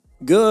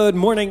Good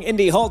morning,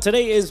 Indy Hall.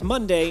 Today is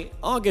Monday,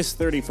 August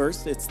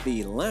 31st. It's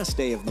the last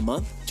day of the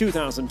month,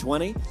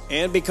 2020.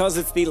 And because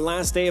it's the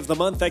last day of the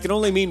month, that can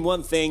only mean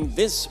one thing.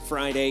 This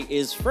Friday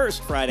is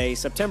First Friday.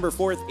 September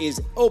 4th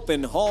is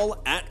Open Hall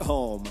at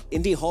Home.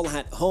 Indy Hall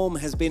at Home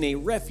has been a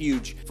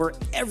refuge for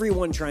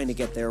everyone trying to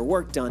get their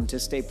work done, to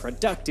stay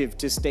productive,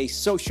 to stay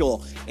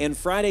social. And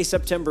Friday,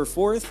 September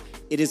 4th,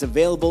 it is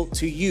available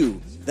to you.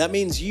 That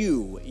means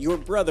you, your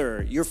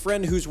brother, your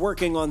friend who's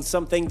working on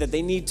something that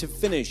they need to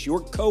finish, your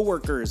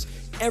coworkers,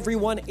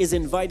 everyone is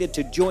invited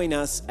to join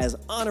us as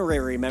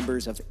honorary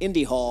members of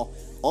Indy Hall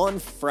on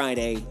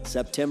Friday,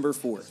 September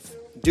 4th.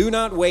 Do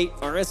not wait,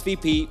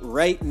 RSVP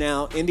right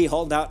now,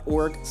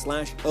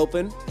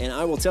 indyhall.org/open, and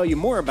I will tell you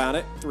more about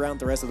it throughout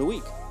the rest of the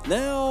week.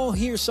 Now,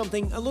 here's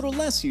something a little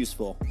less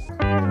useful.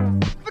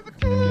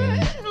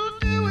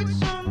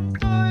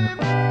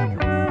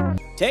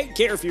 Take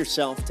care of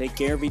yourself, take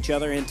care of each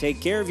other, and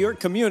take care of your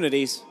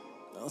communities.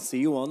 I'll see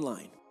you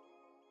online.